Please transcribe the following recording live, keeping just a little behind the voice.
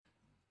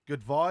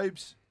Good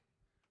vibes.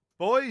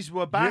 Boys,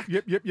 we're back.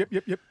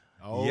 Yep.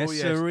 Oh, yes,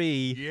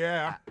 sirree.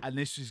 Yeah. And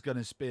this is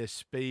going to be a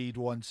speed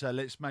one, so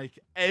let's make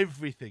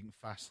everything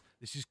fast.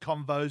 This is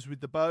Convos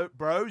with the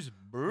Bros.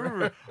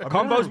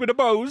 Combos with the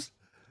bows.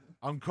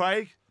 I'm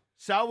Craig.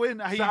 Selwyn,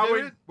 how you Selwyn,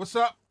 doing? what's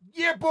up?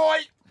 Yeah, boy.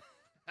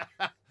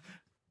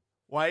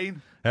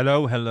 Wayne,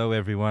 Hello,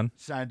 everyone.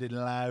 sounding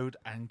loud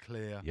and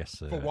clear. Yes,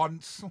 sir. For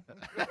once.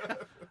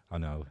 I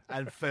know.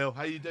 And Phil,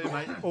 how you doing,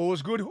 mate?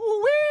 All's good.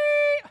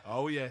 Ooh-wee.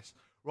 Oh, yes.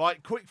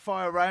 Right, quick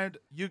fire round.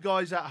 You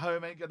guys at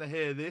home ain't going to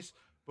hear this,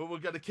 but we're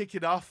going to kick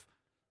it off.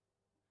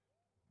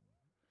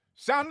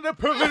 Sound of the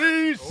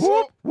police.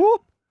 Whoop,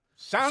 whoop.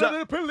 Sound So- of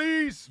the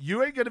police.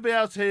 You ain't going to be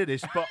able to hear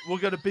this, but we're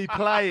going to be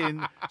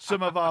playing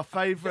some of our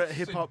favourite Yes,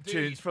 hip-hop indeed.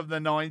 tunes from the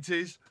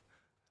 90s.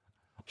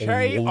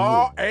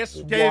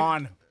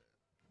 KRS-One.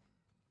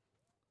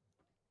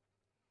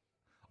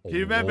 Do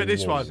you remember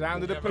this one?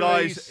 Sound of the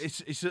Guys,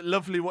 police. it's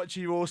lovely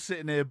watching you all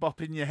sitting here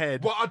bopping your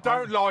head. What I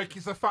don't like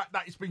is the fact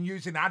that it's been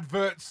used in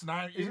adverts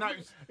now. Is What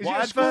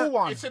it a school advert?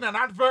 one? It's in an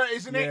advert,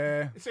 isn't it?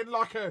 Yeah. It's in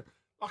like a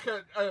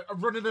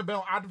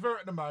run-of-the-mill advert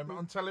at the moment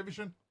on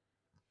television.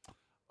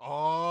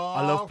 Oh,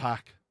 I love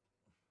Pac.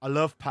 I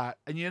love Pac.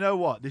 And you know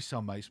what? This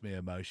song makes me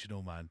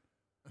emotional, man.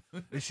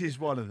 This is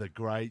one of the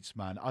greats,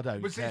 man. I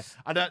don't Was care. this-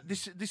 I don't.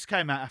 This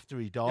came out after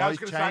he died. Yeah, I was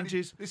gonna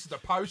Changes. say, this is the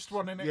post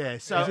one, isn't it? Yeah,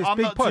 so Is this I'm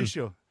Big not Pun? too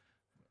sure.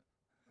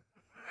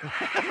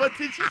 What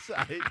did you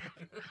say?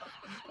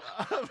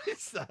 I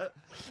missed that.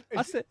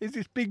 I said, is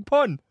this Big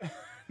Pun?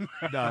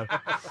 No.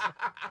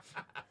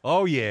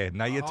 Oh, yeah.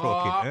 Now you're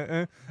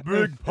talking.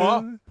 Big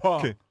Pun.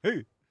 Okay.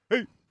 Hey.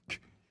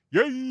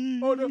 Yay.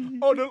 Oh,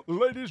 the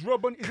ladies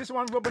rubbing. Is this the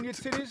one rubbing your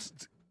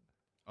titties?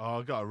 Oh,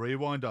 I got to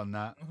rewind on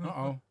that.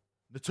 Uh-oh.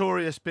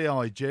 Notorious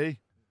B.I.G.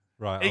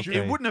 Right, It, okay.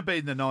 it wouldn't have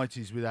been the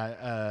 90s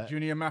without.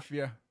 Junior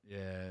Mafia.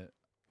 Yeah.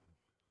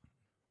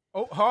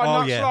 Oh, Hard Oh,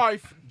 Knocks yeah.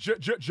 Life.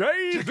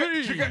 Jay-Z.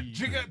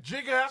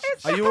 Jigger.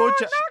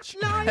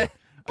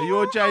 Are you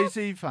all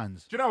Jay-Z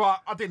fans? Do you know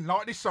what? I didn't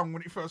like this song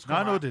when it first came No,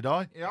 out. nor did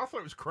I. Yeah, I thought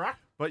it was crap.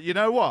 But you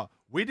know what?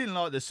 We didn't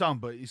like the song,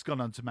 but he's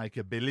gone on to make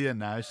 $1 billion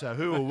now. So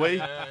who are we?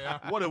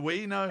 What do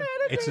we know?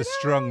 It's a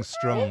strong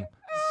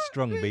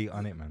beat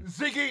on it, man.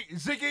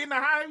 Ziggy in the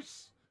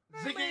house.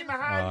 Ziggy in the Oh,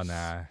 house.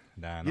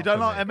 nah. You don't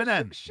like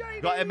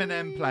Eminem? Got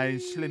Eminem playing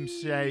Slim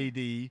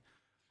Shady.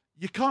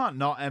 You can't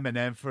not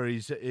Eminem for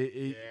his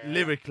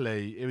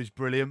lyrically. It was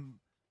brilliant,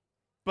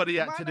 but he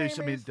had My to do name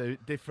something is-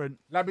 different.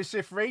 Labby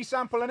Sif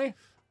sample, innit?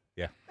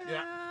 Yeah.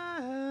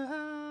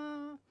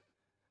 Yeah.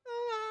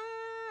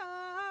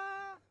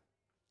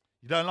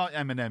 You don't like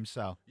Eminem,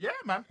 Sal? Yeah,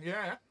 man.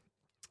 Yeah.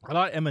 I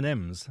like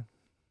M&M's.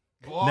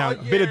 Oh, Now, a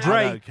yeah. bit of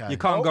Dre. Okay. You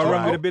can't go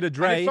wrong with a bit of And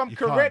Dre. if I'm You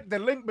correct, the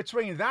link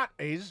between that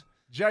is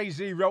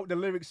Jay-Z wrote the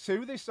lyrics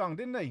to this song,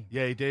 didn't he?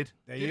 Yeah, he did.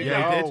 There you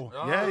Yeah, he did. go.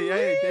 Yeah, he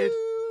did.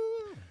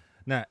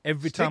 Now,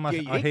 every time I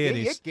Sticky, hear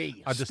icky, this,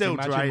 icky. I just Still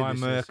imagine Dre, my this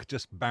is. Merc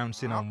just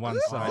bouncing on one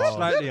side, Oh.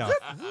 slightly off.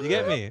 You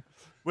get me?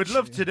 We'd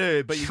love to do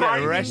it, but you get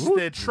Training-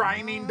 arrested.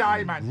 Training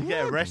day, man. You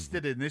get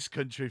arrested in this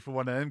country for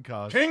one of them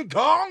cars. King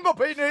Kong up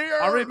in here.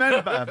 I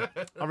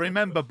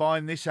remember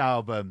buying this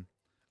album,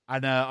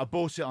 and I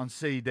bought it on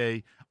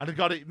CD, and I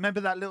got it.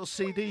 Remember that little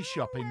CD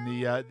shop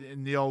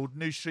in the old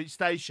New Street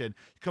station?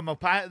 You come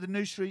up out of the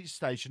New Street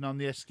station on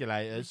the Who's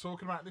escalators,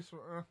 talking about this?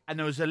 and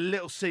there was a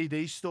little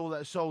CD store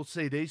that sold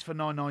CDs for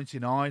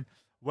 $9.99.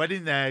 Went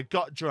in there,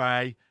 got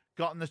Dre,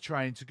 got on the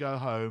train to go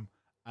home,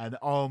 and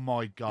oh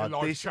my God,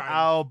 life this changed.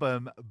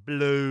 album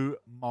blew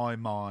my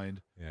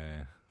mind.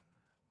 Yeah.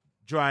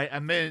 Dre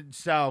and me and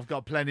Sal have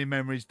got plenty of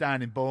memories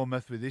down in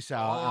Bournemouth with this Oh,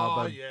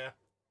 album. yeah.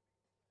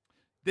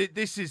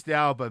 This is the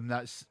album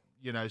that's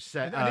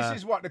set. And this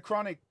is what, the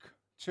Chronic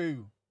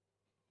 2.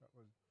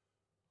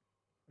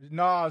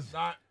 Nas.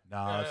 That,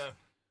 Nas.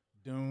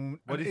 Doom.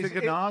 What do you Is think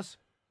of it- Nas?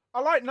 I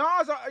like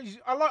Nas.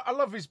 I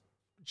love his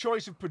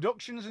choice of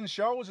productions and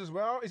shows as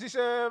well. Is this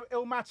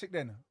Illmatic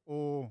then?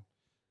 Or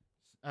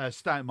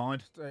State of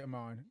Mind. State of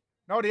Mind?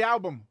 No, the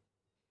album.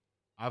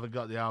 I haven't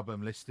got the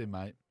album listed,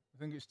 mate. I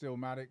think it's still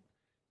Matic.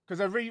 Because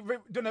I've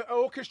done an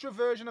orchestra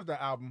version of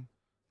that album.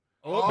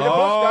 Oh, Bit of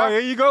buff, that. Here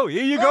you go.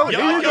 Yeah.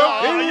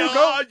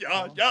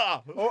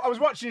 Oh, I was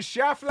watching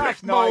Shaft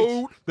last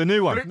night. The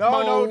new one.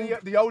 No,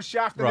 the old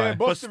Shaft. Right. Right.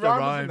 Buster Busta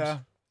Rhymes. Rhymes.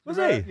 Was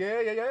he?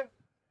 Yeah.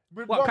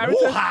 With What one-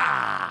 character?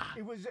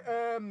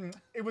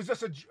 It was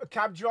just a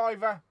cab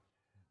driver.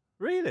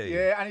 Really?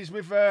 Yeah, and he's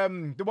with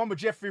the one with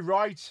Jeffrey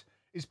Wright.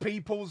 Is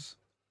Peoples.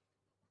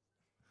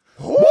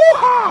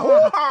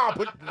 Hoo-ha!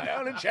 Put it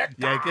down and check.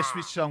 Yeah, guess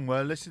which song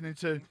we're listening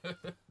to?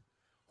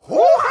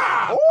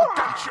 Hoo-ha!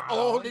 got you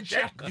all in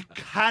check. You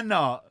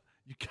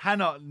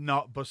cannot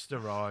not Buster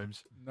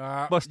Rhymes.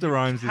 Nah. Busta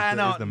Rhymes is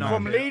cannot the not.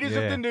 man. From leaders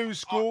of Yeah. the new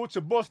school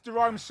to Busta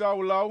Rhymes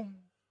solo.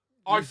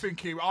 I think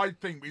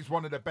he's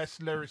one of the best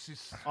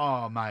lyricists.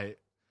 Oh, mate.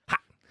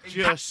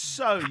 Just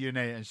so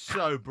unique and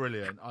so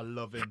brilliant. I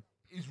love him.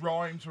 His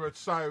rhymes were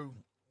so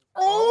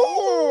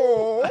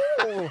Oh!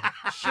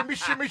 shimmy,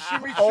 shimmy,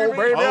 shimmy, Oh, shimmy.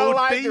 baby, I Old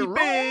like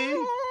BB.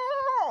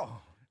 it.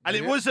 And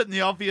it wasn't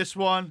the obvious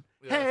one.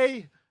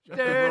 Hey, Oh,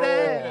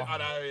 dirty. I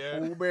know,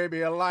 yeah. Oh,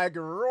 baby, I like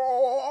it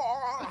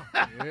raw.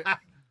 Yeah.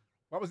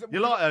 What was it? You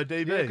like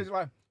ODB? Yeah, because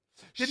like,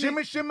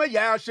 shimmy, shimmy,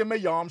 yeah, shimmy,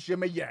 yum,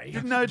 shimmy, yay.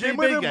 Didn't ODB Give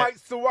me the get- mic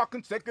so I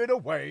can take it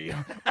away.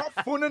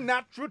 Off on a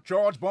natural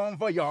charge, bon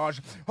voyage.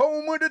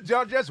 Home with the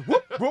judges,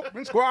 whoop, whoop,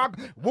 and squawk.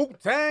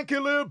 Wu-Tang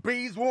killer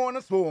bees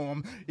wanna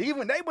swarm.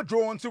 Even they were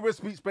drawn to a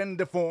speech been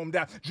deformed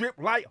that drip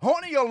like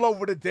honey all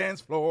over the dance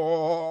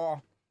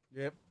floor.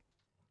 Yep.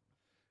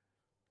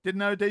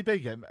 Didn't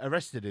ODB get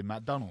arrested in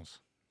McDonald's?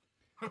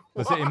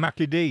 Was it in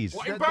Mackie D's?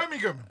 What, in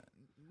Birmingham?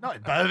 Not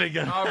in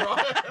Birmingham. Oh,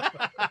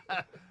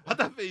 right. I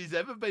don't think he's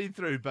ever been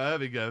through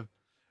Birmingham.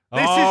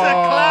 This is a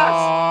class.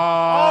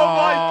 Oh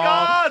my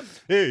God!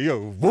 Hey, yo,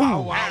 woo.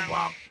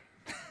 Wow.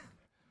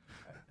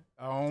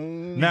 Oh,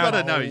 You Now-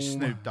 gotta know he's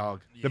Snoop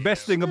Dogg. The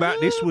best thing about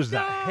this was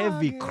that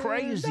heavy,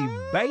 crazy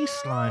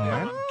bass line,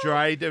 man.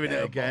 Dre doing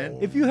it again.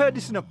 If you heard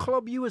this in a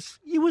club, you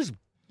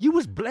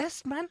was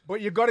blessed, man.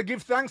 But you got to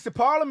give thanks to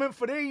Parliament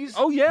for these.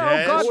 Oh yeah,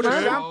 Yeah, oh god, it's man.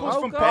 true. Samples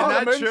Oh, from God.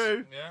 Parliament. Isn't that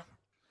true? Yeah.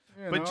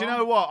 But you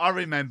know what? I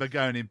remember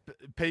going in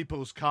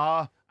people's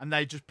car and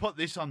they just put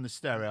this on the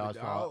stereo. I was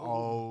like,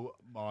 oh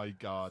my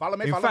God. Follow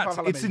me, In follow, fact,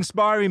 follow it's me.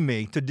 inspiring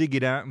me to dig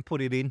it out and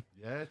put it in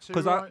Yeah, too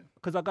because right.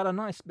 I got a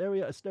nice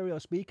stereo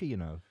speaker, you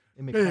know.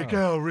 In my Big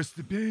car. L, rest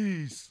in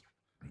peace.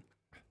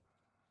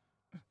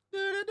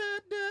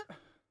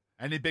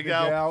 Any Big, Big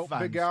L Al,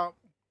 fans? Big Al.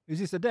 Is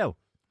this Adele?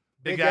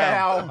 Big Big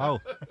Al.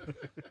 Al. Oh,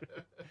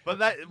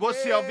 But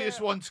what's the obvious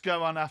one to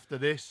go on after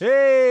this?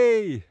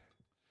 hey!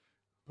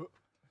 Full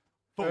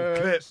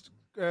clip.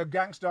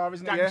 Gangstar,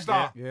 isn't it?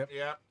 Gangstar. Yeah.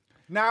 Yeah.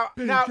 Now,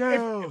 Big now,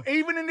 Al. if,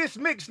 even in this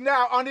mix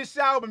now on this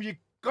album, you're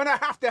gonna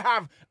have to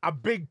have a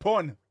big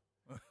pun.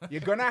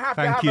 You're gonna have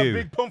to Thank have you. a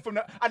big pun from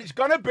that, and it's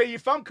gonna be,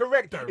 if I'm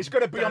correct, it's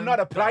gonna be I'm not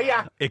a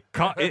player. It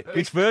can't.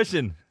 Which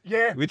version?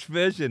 Yeah, Which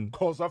version?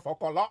 cause I fuck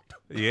a lot.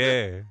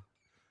 Yeah.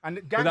 And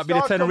that be the Gangstar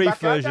come Tenerife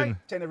back, aren't they? version?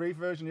 Tenerife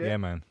version, yeah. Yeah,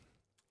 man.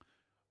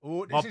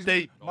 Oh, this Mobb is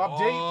Deep. Mobb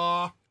Deep.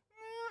 Oh,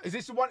 Is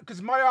this the one?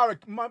 Because Mariah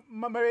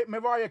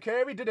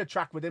Carey did a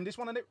track with him. This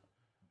one, isn't it?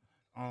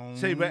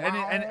 See, but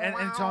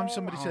any time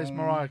somebody says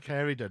Mariah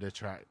Carey did a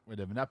track with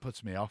him, and that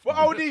puts me off. Well,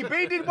 man.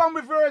 ODB did one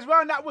with her as well,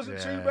 and that wasn't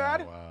too Yeah,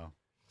 bad. Wow.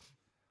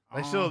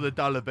 They saw the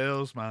dollar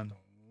bills, man.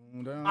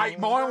 8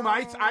 Mile,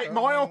 mate. 8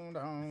 Mile.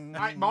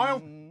 8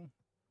 Mile.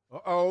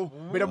 Uh-oh.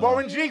 Bit of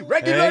Warren G. Hey,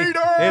 Regulator. here's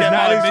my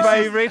Natalie's missus.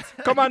 favourite.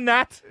 Come on,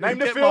 Nat. Name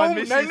the Get my film.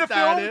 missus Name the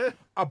down film. here.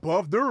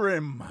 Above the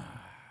Rim.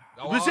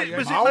 Was it yeah.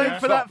 was it Mount made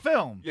for that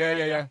film? Yeah.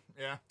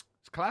 Yeah.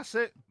 It's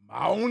classic.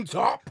 Mount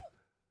Top.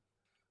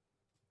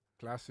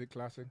 Classic.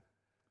 Regulator.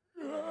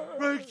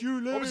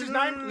 What was his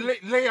name?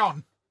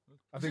 Leon. I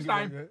What's his it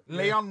name? was, yeah.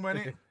 Leon,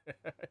 wasn't it?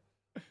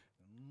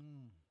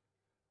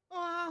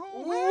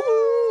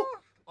 Ooh.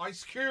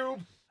 Ice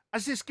Cube.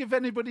 Has this give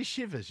anybody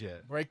shivers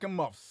yet? Break 'em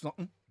off,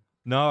 something.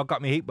 No, I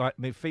got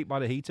my feet by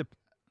the heater.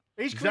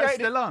 He's Is that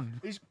created. still on?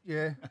 He's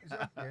yeah. He's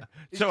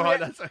It's all right.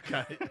 created- That's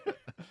okay.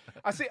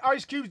 I see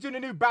Ice Cube's doing a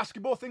new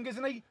basketball thing,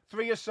 isn't he?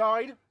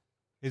 3-a-side.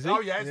 Is he? Oh,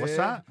 yeah. What's Yeah.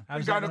 that? Been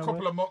How's going that a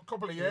gonna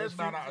couple of years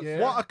now. That Yeah.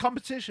 What a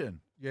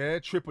competition! Yeah,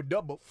 triple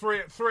double.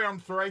 3 on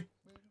 3.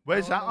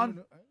 Where's that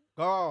on?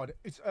 God,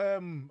 it's I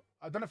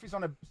don't know if it's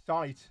on a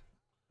site.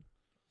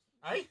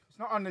 Hey? It's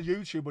not on the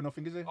YouTube or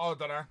nothing, is it? Oh, I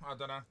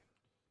don't know.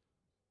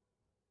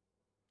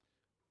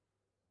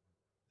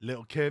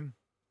 Little Kim.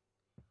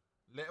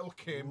 Little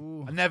Kim.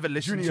 Ooh. I never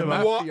listened Junior to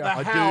her. Mafia.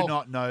 What the I hell? do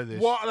not know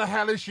this. What the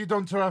hell has she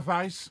done to her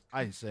face?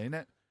 I ain't seen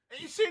it. Have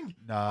you seen?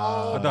 No.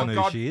 Oh, I don't my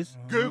know God. who she is.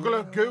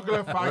 Google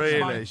her face,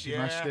 Really? mate. She yeah.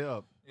 mashed it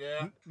up.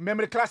 Yeah.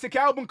 Remember the classic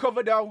album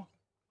cover though?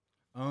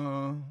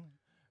 Rock,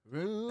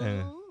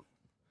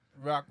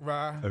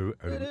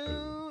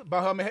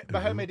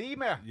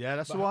 Bahamadia. Yeah,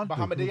 that's the one.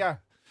 Bahamadia.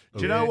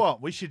 Do you know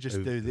what? We should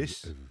just do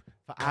this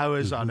for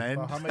hours on end.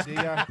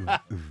 Bahamadia.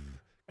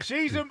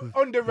 She's an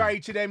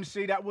underrated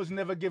MC that was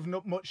never given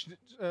up much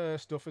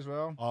stuff as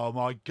well. Oh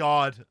my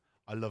God.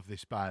 I love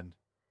this band.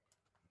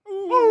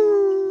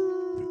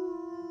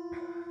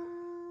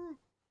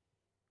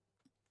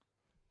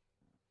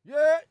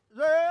 Yeah.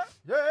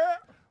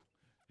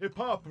 Hip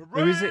hop.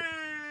 Who is it?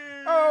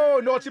 Oh,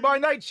 Naughty by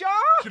Nature.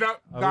 Do you know,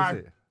 Oh, no,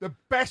 is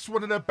it?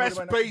 one of the best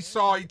went-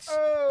 B-sides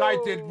they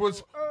did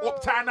was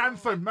Uptown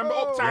Anthem. Remember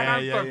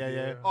Uptown Yeah, Anthem?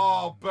 yeah.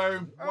 Oh,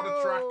 boom. What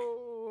a track.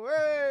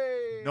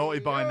 Hey. Naughty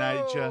by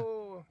Nature.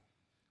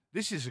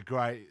 This is a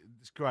great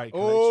collection.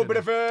 Oh, bit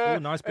of a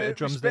nice bit of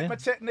drums Respect there. My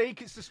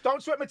Technique. It's the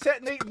Don't Sweat My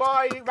Technique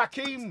by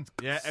Rakim.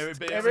 Yeah, Eric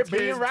B. Eric B.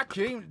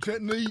 Rakim. and Rakim.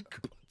 Technique.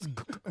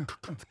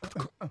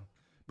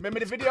 Remember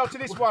the video to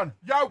this one?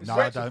 Yo, No,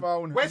 I don't.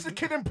 Phone. where's the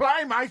kid in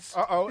play, mate?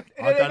 Uh-oh.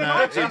 I don't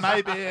know. It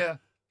may be here.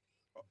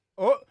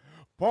 Oh,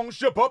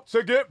 punch up up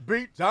to get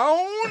beat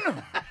down.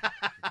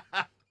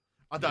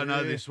 I don't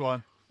know this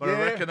one, but Yeah.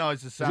 I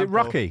recognise the Is sample. it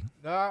Rocky?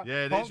 Yeah,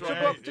 it is Punch Rocky.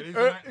 up up It to, is,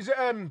 isn't it? is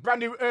it brand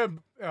new?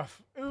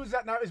 Who's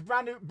that now? It's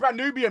brand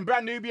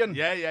Nubian.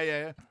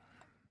 Yeah.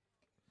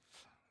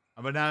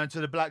 And we're now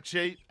into the Black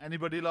Sheep.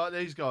 Anybody like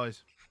these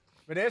guys?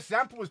 But their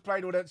sample was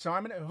played all that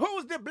time. And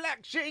who's the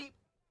Black Sheep?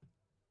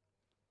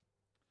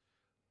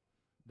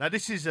 Now,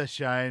 this is a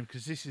shame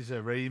because this is a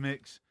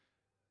remix.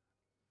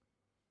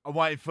 I'm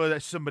waiting for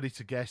somebody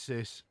to guess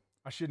this.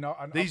 I should know.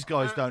 These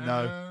guys don't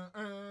know.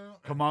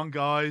 Come on,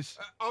 guys.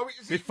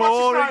 Is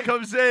Before what's it his name?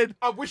 comes in.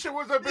 I wish it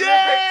was a bit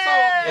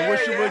Yeah! I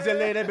wish it was a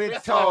little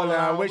bit taller.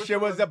 I wish it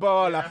was a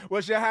baller. Yeah.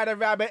 Wish I had a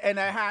rabbit and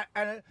a hat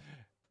and a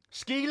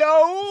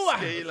Skilo.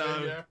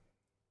 Kilo. Yeah.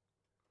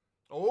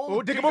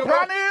 Oh, Diggable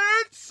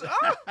Planets.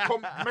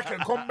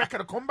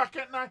 Making a comeback,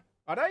 ain't they?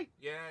 Are they?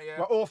 Yeah.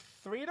 Well, all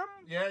three of them?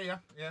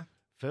 Yeah.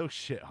 Feels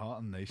shit hot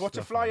on these.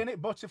 Butterfly stuff, in it,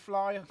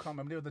 Butterfly. I can't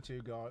remember the other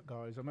two guys.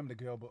 I remember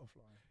the girl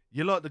Butterfly.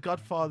 You're like the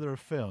godfather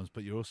of films,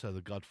 but you're also the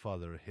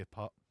godfather of hip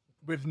hop.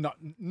 With not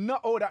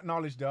all that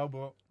knowledge though,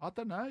 but I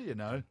don't know, you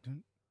know.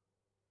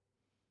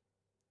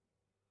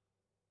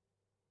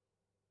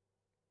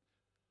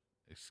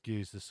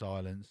 Excuse the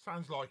silence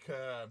Sounds like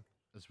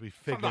as we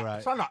figure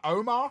out. sound like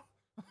Omar.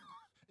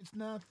 It's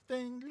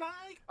nothing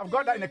like. I've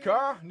got that in the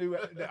car. New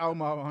the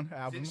Omar one Is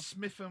album. it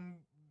Smith and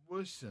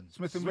Wesson?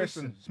 Smith and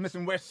Wesson. Smith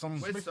and Wesson.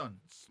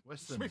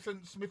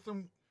 Wesson. Smith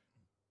and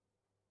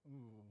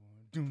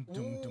Dum,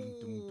 dum, dum,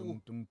 dum,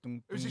 dum, dum,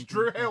 dum, who's this dum,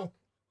 Drew dum. Hill?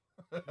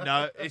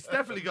 No, it's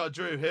definitely got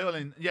Drew Hill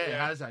in. Yeah, it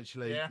Yeah. has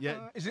actually. Yeah.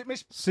 Yeah. Is it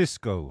Miss?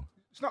 Cisco.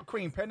 It's not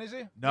Queen Pen, is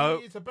it? No,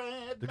 He's a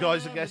bad the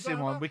guys are man, guessing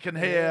Obama. one. We can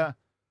hear.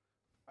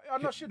 I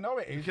not should know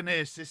it You is. can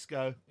hear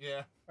Cisco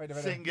Yeah. Wait a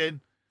minute.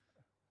 singing.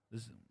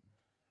 There's-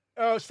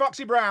 Oh, it's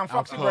Foxy Brown.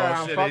 Foxy course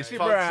Brown. it is, Foxy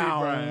Foxy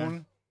Brown.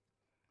 Brown.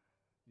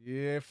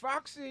 Yeah,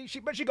 Foxy.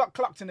 But she got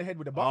clocked in the head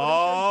with a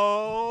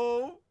bottle.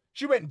 didn't Oh,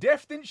 she went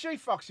deaf, didn't she,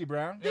 Foxy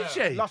Brown? Did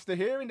she? Lost her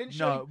hearing, didn't she?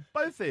 no,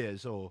 both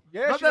ears or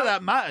Yeah, not she that got-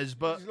 that matters,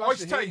 but She's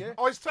lost Ice her tea. hearing,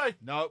 Ice tea.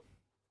 no,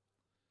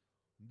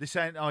 this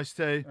ain't Ice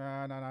Tea.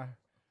 No.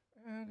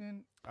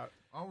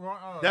 All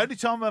right. The only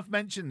time I've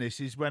mentioned this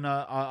is when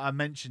I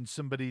mentioned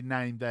somebody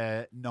named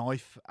their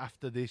knife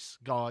after this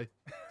guy.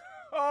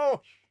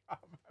 Oh,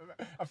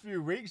 a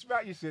few weeks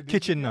back you said.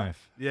 Kitchen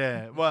knife.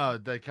 Yeah, well,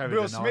 they carried Will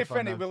a knife Smith on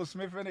in it. them. Will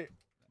Smith in it.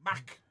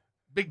 Mac.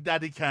 Big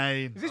Daddy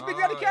Kane. Is this Big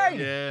Daddy Kane?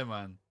 Yeah,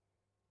 man.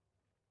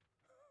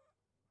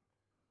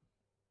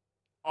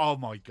 Oh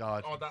my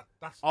god.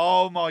 That's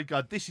Oh my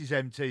god, this is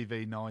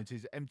MTV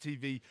 90s.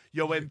 MTV,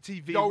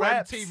 MTV Yo,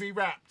 Raps. MTV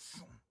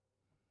Raps.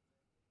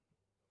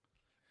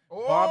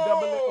 Bob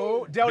Double.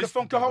 Oh, Del the Mr.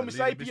 Funker Homo Double,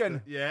 Sapien.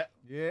 Mr. Yeah.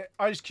 Yeah,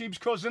 Ice Cube's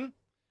cousin.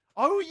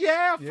 Oh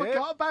yeah, I Yeah.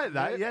 forgot about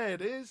that. Yeah. Yeah,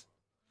 it is.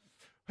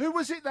 Who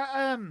was it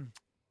that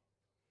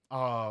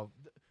oh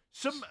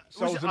some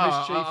Souls was of it-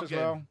 Mischief I'm as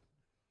getting- well.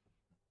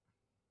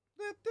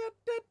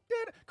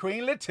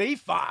 Queen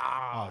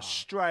Latifah. Oh,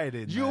 straight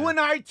in. there.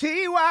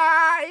 UNITY.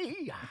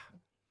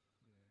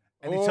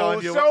 Anytime Oh,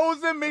 you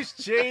Souls of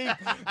Mischief.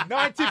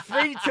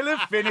 93 till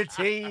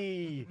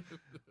infinity.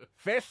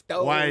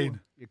 Festo. Wayne,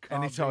 You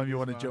can't anytime beat you this,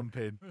 want to man. jump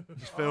in,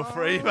 just feel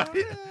free,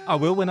 mate. I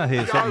will when I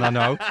hear something I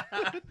know.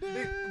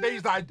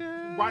 These days,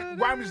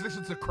 Wayne was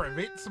listening to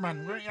Kravitz,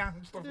 man, weren't you?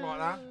 And stuff like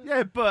that.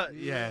 Yeah, but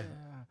yeah.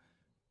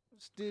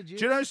 Did you?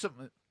 Do you know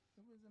something?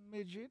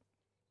 Midget.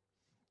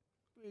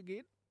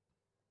 Bigot.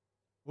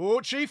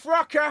 Oh, Chief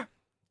Rocker.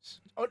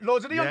 Oh,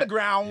 Lords of the Yeah,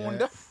 Underground.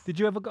 yeah. Did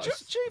you ever got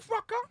Chief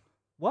Rocker.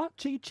 what?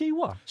 Chi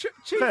what? Chief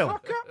Phil.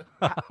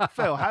 Rocker.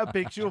 Phil, how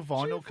big's your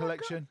vinyl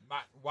collection? Mate,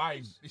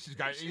 Wayne, this is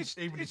going. It's-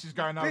 This is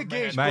going over Big my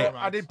head, ish, Mate. but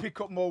I did pick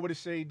up more with the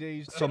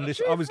CDs. Some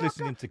listen- I was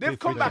listening to They've Cliff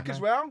come Richard, back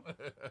as man. well.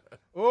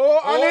 Oh,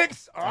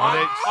 Onyx.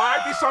 I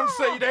had this on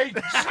CD.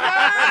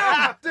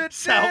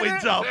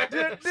 Selwyn's up.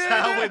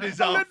 Selwyn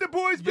is up. Let the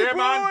boys be Yeah,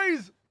 man.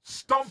 boys.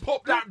 Stomp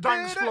up that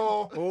dance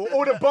floor.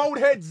 Oh, the bold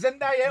heads,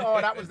 and they? Oh,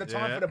 that was the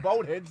time Yeah. for the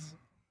bold heads.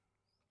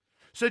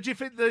 So do you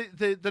think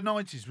the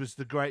 90s was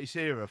the greatest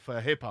era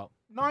for hip hop?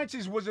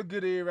 90s was a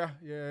good era,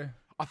 yeah.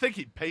 I think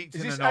it peaked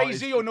Is in this the 90s.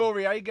 AZ or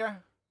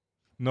Noriega?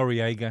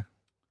 Noriega.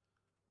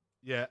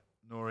 Yeah,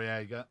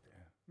 Noriega.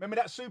 Remember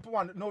that super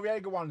one,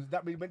 Noriega one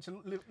that we went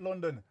to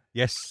London?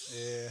 Yes.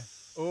 Yeah.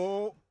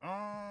 Oh,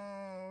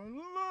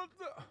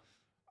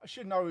 I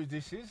should know who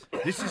this is.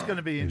 This is going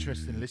to be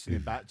interesting listening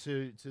back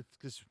to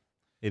because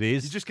It you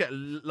is. just get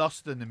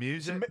lost in the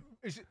music.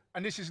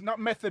 And this is not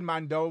Method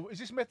Man, though. Is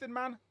this Method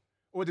Man?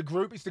 Or the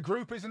group? It's the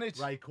group, isn't it?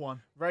 Raekwon.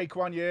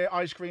 Raekwon, yeah.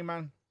 Ice Cream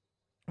Man.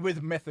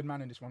 With Method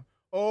Man in this one.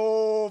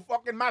 Oh,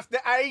 fucking Master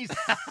Ace.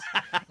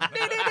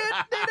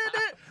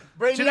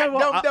 Bring Do you know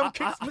what? I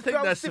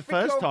think that's the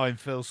first time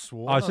Phil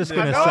swore. I was just on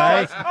going to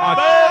this. say.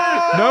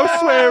 No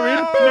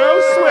swearing.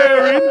 No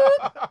swearing.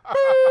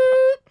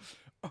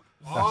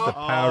 That's the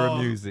power of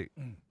music.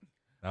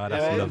 Oh, that's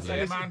Yeah, lovely.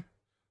 Yeah, man.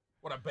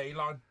 What a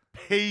beeline.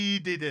 P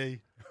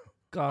Diddy.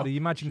 God, you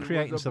imagine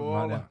creating was a something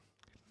like baller.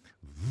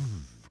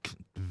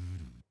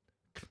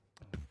 that.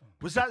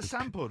 Was that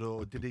sampled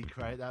or did he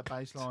create that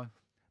bass line?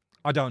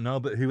 I don't know,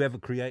 but whoever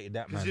created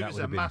that, Because man, he that was would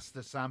a have been.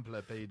 master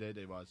sampler, P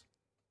Diddy was.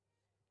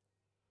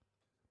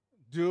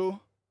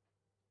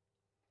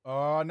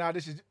 Oh, now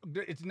this is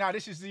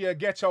the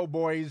Ghetto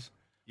Boys.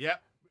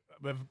 Yep.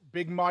 With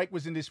Big Mike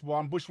was in this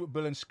one. Bushwick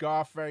Bill and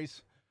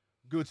Scarface.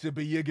 Good to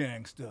be a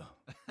gangster.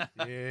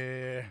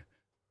 Yeah.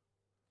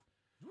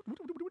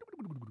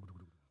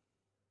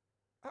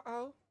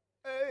 Uh-oh.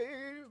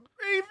 Hey,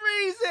 Eve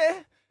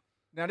Easy.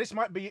 Now this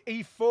might be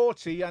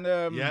E40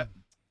 and Yep.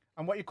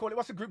 And what you call it?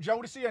 What's the group?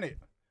 Jodeci in it?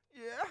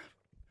 Yeah.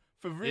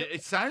 For real.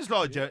 It sounds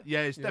like yeah,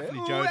 it's definitely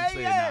Ooh, Jodeci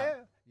in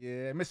that.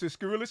 Yeah, Mr.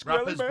 Skrillex.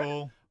 Rappers man.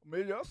 Ball.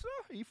 Me, yes, sir.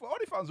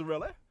 E40 fans are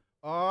really.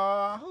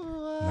 Nice.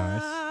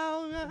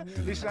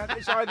 This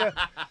it's either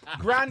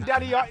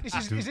Granddaddy.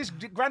 Is this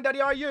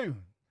Granddaddy? Are you?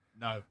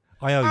 No.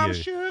 I owe I'm you.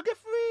 sugar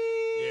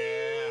free.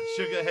 Yeah.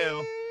 Sugar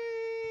Hill.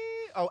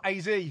 Oh,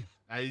 AZ.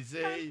 AZ.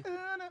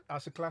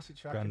 That's a classic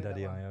track.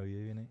 Granddaddy, innit, that one? I owe you,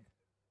 innit?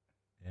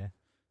 Yeah.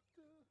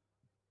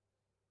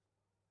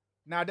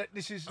 Now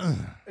this is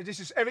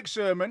Eric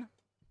Sermon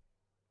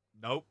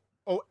Nope.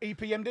 or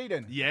EPMD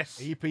then. Yes.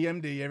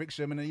 EPMD, Eric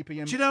Sermon and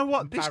EPMD. Do you know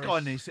what in this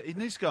Paris. guy needs? He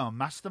needs to go on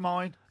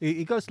Mastermind.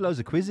 He goes to loads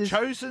of quizzes.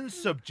 Chosen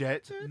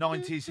subject: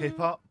 90s hip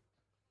hop.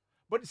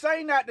 But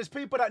saying that, there's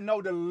people that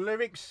know the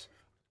lyrics.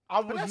 I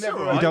was that's never.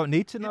 all You right. don't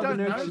need to You know the don't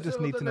lyrics. know You just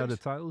all need the to know the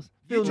lyrics. titles.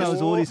 You Phil just-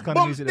 knows all these kind of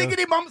Bump, music. though.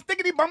 stickity bump,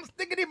 stickity bump,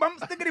 stickity bump,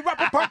 stickity rap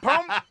pum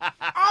pum.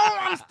 Oh,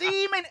 I'm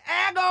steaming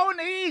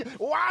agony.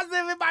 Why's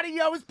everybody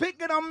always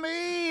picking on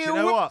me? Do you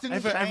know what?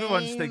 Whipped in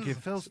Everyone's chains. thinking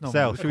Phil's not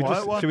Sel, the should we quiet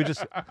just one.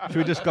 should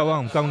we just go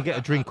home, go and get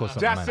a drink or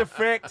something, That's man?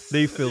 effects.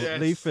 Leave Phil,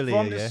 Yes. leave Phil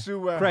From here, the yeah.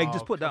 sewer. Craig, Oh,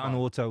 just put that come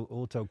on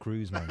auto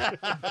cruise, man.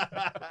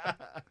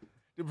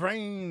 The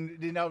brain,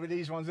 you know,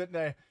 these ones, isn't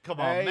there?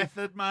 Come on, Hey,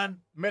 Method Man.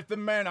 Method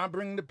Man, I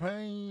bring the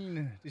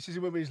pain. This is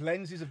where his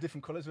lenses of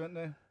different colours, weren't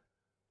they?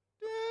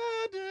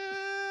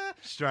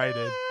 Straight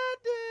in.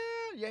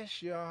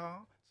 Yes,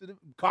 y'all. So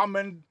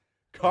common.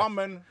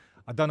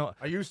 I don't know.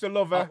 I used to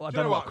love her. I know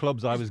don't know what what?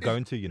 clubs I was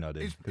going to, you know.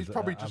 He's 'cause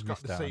probably I've just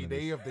got missed the out on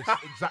CD this. of this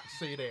exact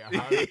CD at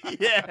home.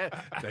 Yeah.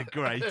 The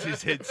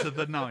greatest hits of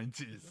the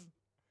 90s.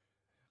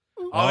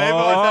 Oh, Oh,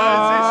 everyone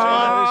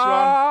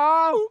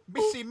knows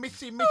Missy,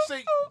 Missy,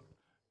 Missy.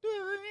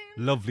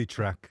 Lovely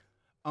track.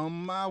 On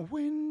my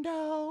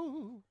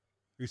window.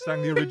 Who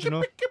sang the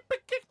original?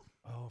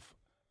 Oh,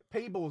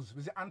 Peebles.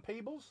 Was it Ann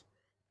Peebles?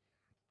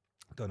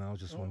 I don't know. I was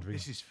just this one. wondering.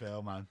 This is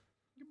Phil, man.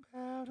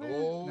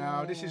 Oh.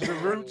 No, this is the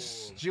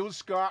Roots. Jill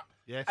Scott,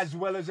 Yes. as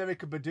well as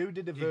Erica Badu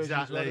did the version.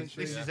 Exactly. As well, didn't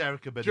she? This is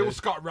Erica Badu. Jill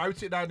Scott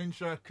wrote it down, didn't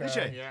she? Did she?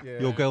 Yeah. Yeah.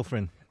 Your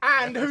girlfriend.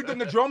 And who done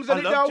the drums on I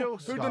it love though? Jill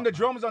Who Scott, done the man.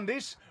 drums on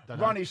this?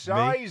 Dunno. Ronnie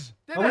Size.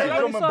 Did Oh, they? was it Ronnie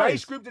drum and Size?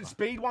 bass group, the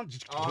speed one.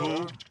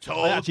 Oh.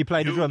 Told I actually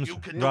played the you drums you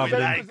can rather do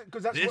than- it like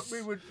Because that's this. what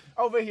we would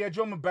over here.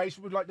 Drum and bass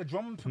would like the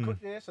drum Hmm.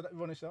 percut there, so that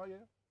Ronnie Size, yeah.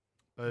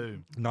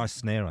 Boom. Nice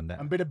snare on that.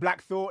 And bit of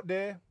Black Thought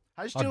there.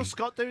 How's Jill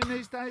Scott doing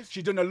these days?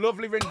 She done a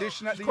lovely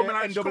rendition at the coming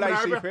out- she's coming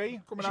over.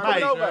 NAACP. Coming She's over.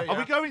 Mate, over. Yeah. are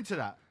we going to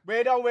that?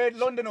 Where though? Where?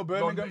 London or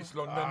Birmingham? London, it's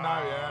London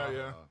now,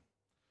 yeah.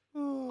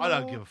 I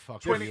don't give a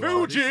fuck. 20 who you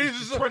are. This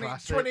is Fugees.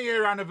 just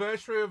 20-year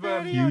anniversary of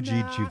Classic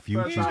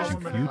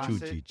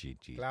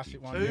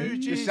one.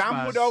 Fugees, The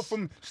sample man. though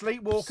from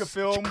Sleepwalker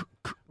film.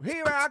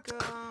 Here I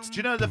come. Do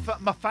you know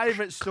my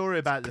favourite story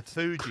about the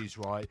Fugees,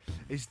 right,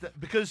 is that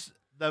because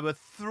there were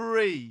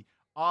 3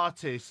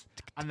 artists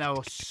and they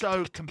were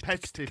so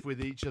competitive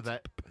with each other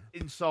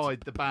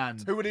inside the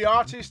band. Who were the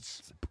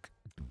artists?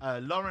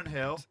 Lauryn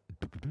Hill,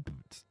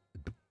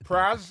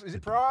 Praz. Is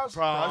it Praz?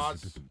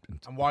 Praz,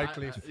 And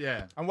Wycliffe.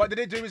 yeah. And what did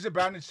they do as a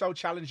band? It's so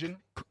challenging.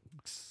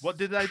 What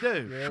did they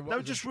do? Yeah, what they were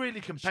was just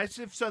really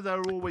competitive, so they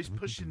were always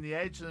pushing the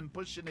edge and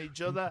pushing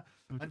each other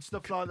and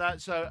stuff like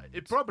that. So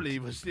it probably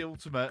was the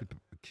ultimate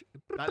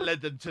that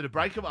led them to the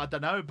breakup. I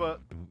don't know,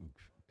 but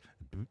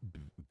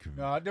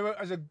No, they were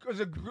as a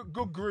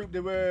good group. They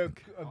were a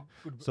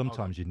good.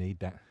 Sometimes you need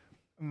that.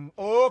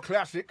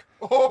 Classic.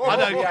 I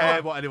don't yeah.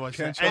 care what anyone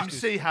says. Can't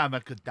trust MC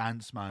Hammer could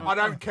dance, man. I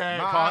don't care.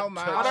 Can't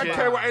man. touch I don't it.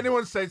 care what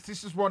anyone says.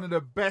 This is one of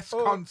the best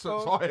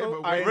concerts I ever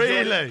went to.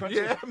 Really?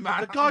 Yeah,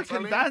 man. The guy I'm can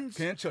telling you. dance.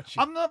 Can't touch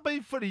it. I'm not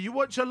being funny. You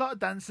watch a lot of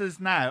dancers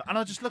now, and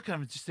I just look at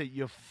them and just think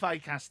you're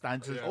fake ass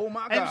dancers. Yeah. Oh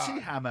my God. MC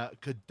Hammer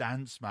could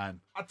dance, man.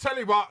 I tell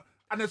you what,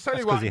 and I tell you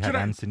That's what, 'cause he do had you know-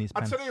 ants in his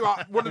I pants. tell you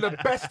what, one of the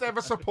best ever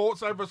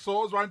supports I ever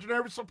saw as well. Do you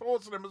know who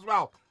supports him as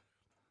well?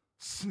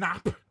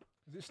 Snap.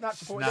 Is it Snap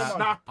support? Snap.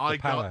 Snap. I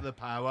power. got the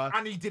power.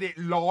 And he did it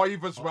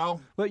live as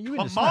well. Well, you in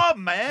Come the snap.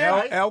 on,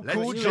 man. L Let's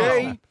Cool go.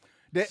 J.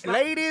 The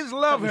ladies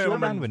love That was your him.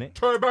 man, wasn't it?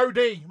 Turbo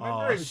D. Oh,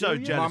 Remember I'm him? so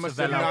jealous Mama of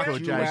said LL knock Cool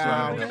you J.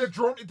 out. He did the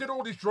drum. He did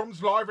all his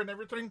drums live and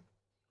everything.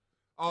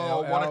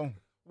 Oh, LL.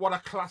 what a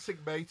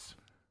classic beat.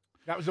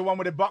 That was the one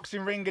with the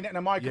boxing ring in it and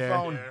a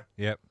microphone. Yeah.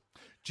 Yep.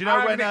 Do you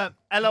know when And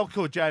LL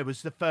Cool J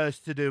was the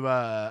first to do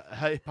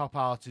hip hop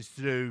artist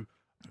to do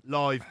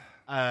live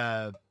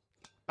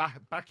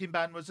backing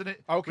band, wasn't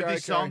it? Okay, With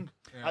his okay. song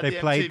at They the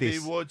played MTV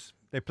this. Awards.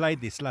 They played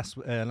this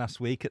last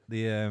week at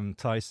the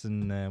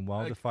Tyson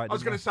Wilder fight. I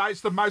was didn't going to say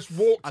it's the most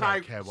walked I don't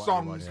out care what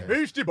songs anyone says.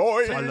 Beastie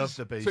Boys. I love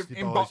the Beastie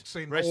in Boys.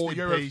 boxing Rest or in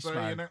UFC, peace,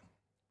 man. innit?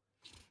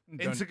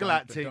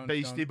 Intergalactic Dun, dun, dun,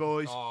 Beastie dun.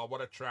 Boys. Oh, what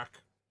a track.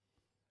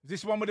 Is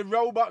this one with the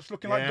robots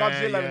looking like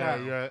Godzilla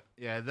now?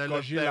 Yeah. They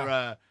love Godzilla.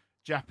 their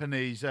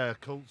Japanese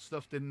cult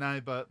stuff, didn't they?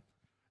 But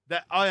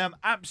I am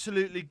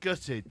absolutely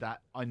gutted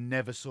that I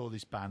never saw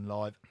this band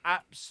live.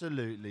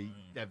 Absolutely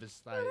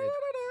devastated.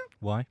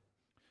 Why?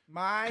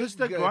 My Because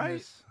they're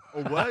goodness.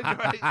 great. Or were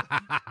great.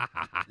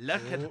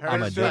 Look at her.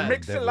 I'm a so there.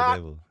 mix a devil, lot.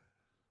 devil.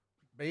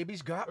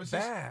 Baby's got Was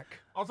this- back.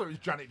 I thought it was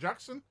Janet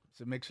Jackson.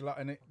 It's a mix-a-lot,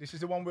 innit? This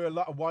is the one where a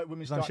lot of white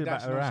women start shit about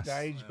dancing her on ass.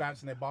 stage,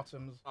 bouncing their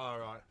bottoms. All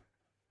right.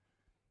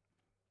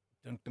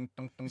 Dun, dun,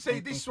 dun, dun, See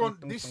dun, this dun, one,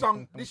 dun, this dun, song,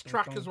 dun, this dun,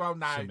 track dun. as well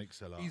now. It's a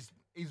mix-a-lot.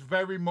 Is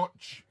very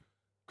much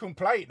Couldn't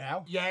play it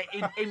now.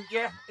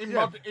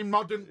 in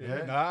modern.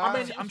 Yeah. Nah. I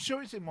mean, I'm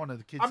sure it's in one of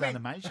the kids' I mean,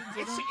 animations.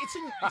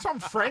 it's on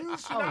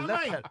Friends. You know Oh, what I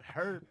look mean? at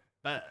her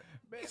butt.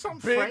 It's on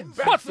Big Friends.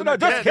 bats What's in the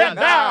the just dead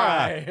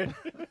can't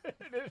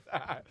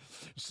night.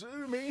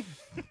 Sue me.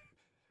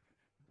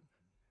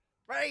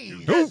 Hey,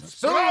 Hoop,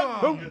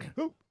 son.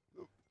 hoop.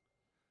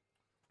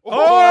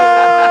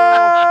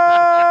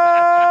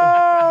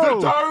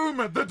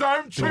 The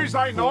Dome,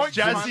 Tuesday night.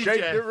 Jazzy Shake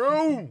Jeff the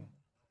room.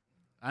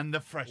 and the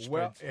Fresh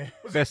Well,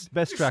 Prince.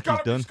 Best track he's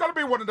done. It's got to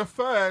be one of the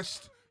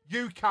first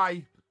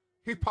UK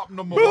hip hop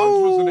number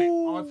ones, wasn't it?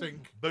 I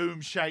think.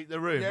 Boom, shake the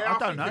room. Yeah, I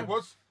don't think know. it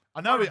was.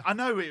 I know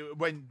it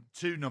went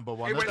to number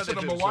one. It I went don't to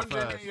know if number was one, the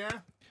didn't first. it? Yeah.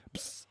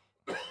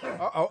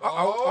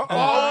 Oh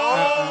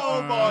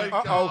my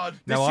God!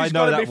 Now I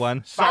know that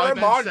one.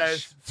 Simon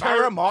says,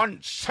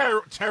 Pheromones.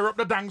 Tear up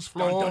the dance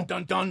floor. Dun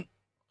dun dun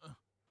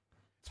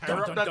Tear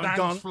up dun, the dun, dance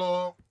dun.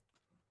 floor.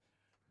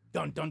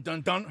 dun dun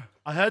dun dun.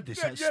 I heard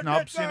this at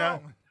Snobs, you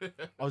know.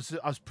 I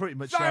was pretty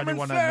much the only Simon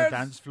one on says- the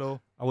dance floor.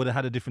 I would have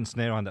had a different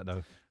snare on that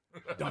though.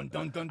 Dun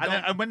dun dun And,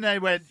 dun. and when they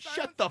went,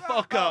 shut the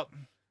fuck up,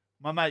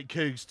 my mate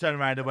Cougs turned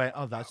around and went,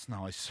 oh, that's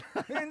nice.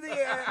 In the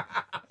air.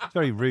 It's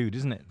very rude,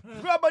 isn't it?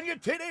 Rub on your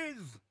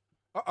titties.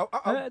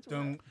 Dun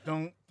dun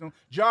dun.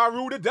 Ja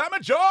Rule the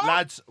damager.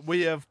 Lads,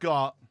 we have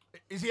got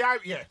Is he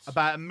out yet?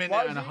 about a minute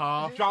What is and a it?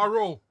 half. Ja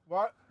Rule.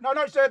 What? No,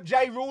 it's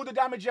J Rule the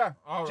damager.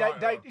 Oh, J,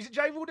 right, right. Is it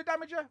J Rule the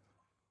damager?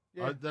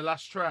 Yeah. The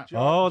last track.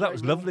 Oh, that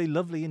was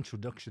lovely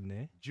introduction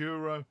there.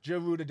 Duro. J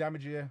Rule the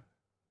damager. Yeah.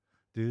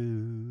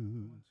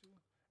 Dude.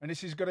 And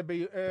this is gonna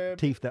be.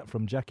 Teeth that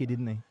from Jackie,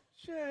 didn't he?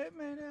 Shit,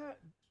 man.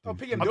 Oh,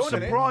 PM I'm Dawn,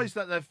 innit? surprised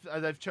that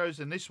they've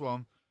chosen this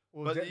one,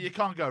 Or but is it- you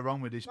can't go wrong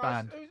with this No,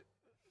 band. it's,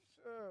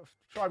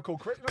 Tribe Called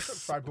Chris. Not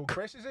Tribe Called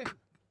Chris, is it?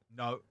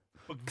 No,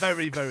 but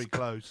very, very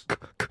close.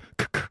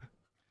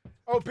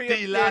 Oh, PM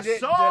De La De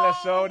Soul. La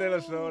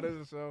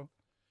Soul.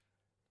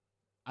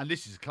 And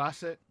this is a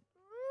classic.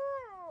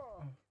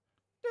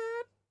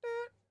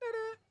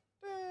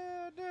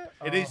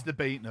 It is the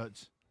Beat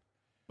Nuts,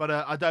 but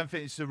I don't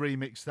think it's the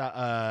remix that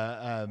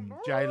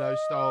J-Lo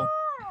stole.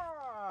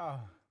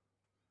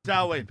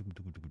 Darwin,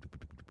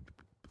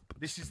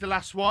 this is the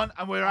last one,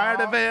 and we're out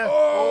of here.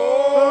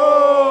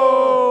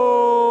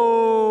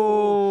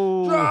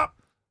 Oh!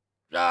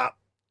 Drop.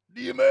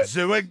 DMX.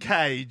 Zoo and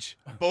Cage,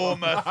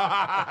 Bournemouth.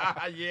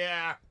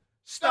 Yeah.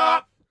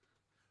 Stop,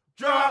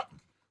 drop,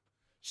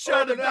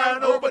 shut it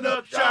down, open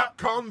up shop.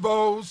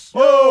 Convos.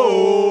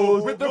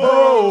 Oh! With the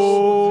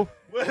bros.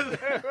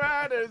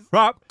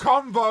 Rock.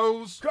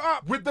 Convos.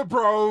 With the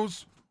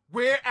bros.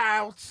 We're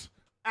out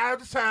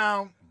of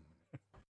town.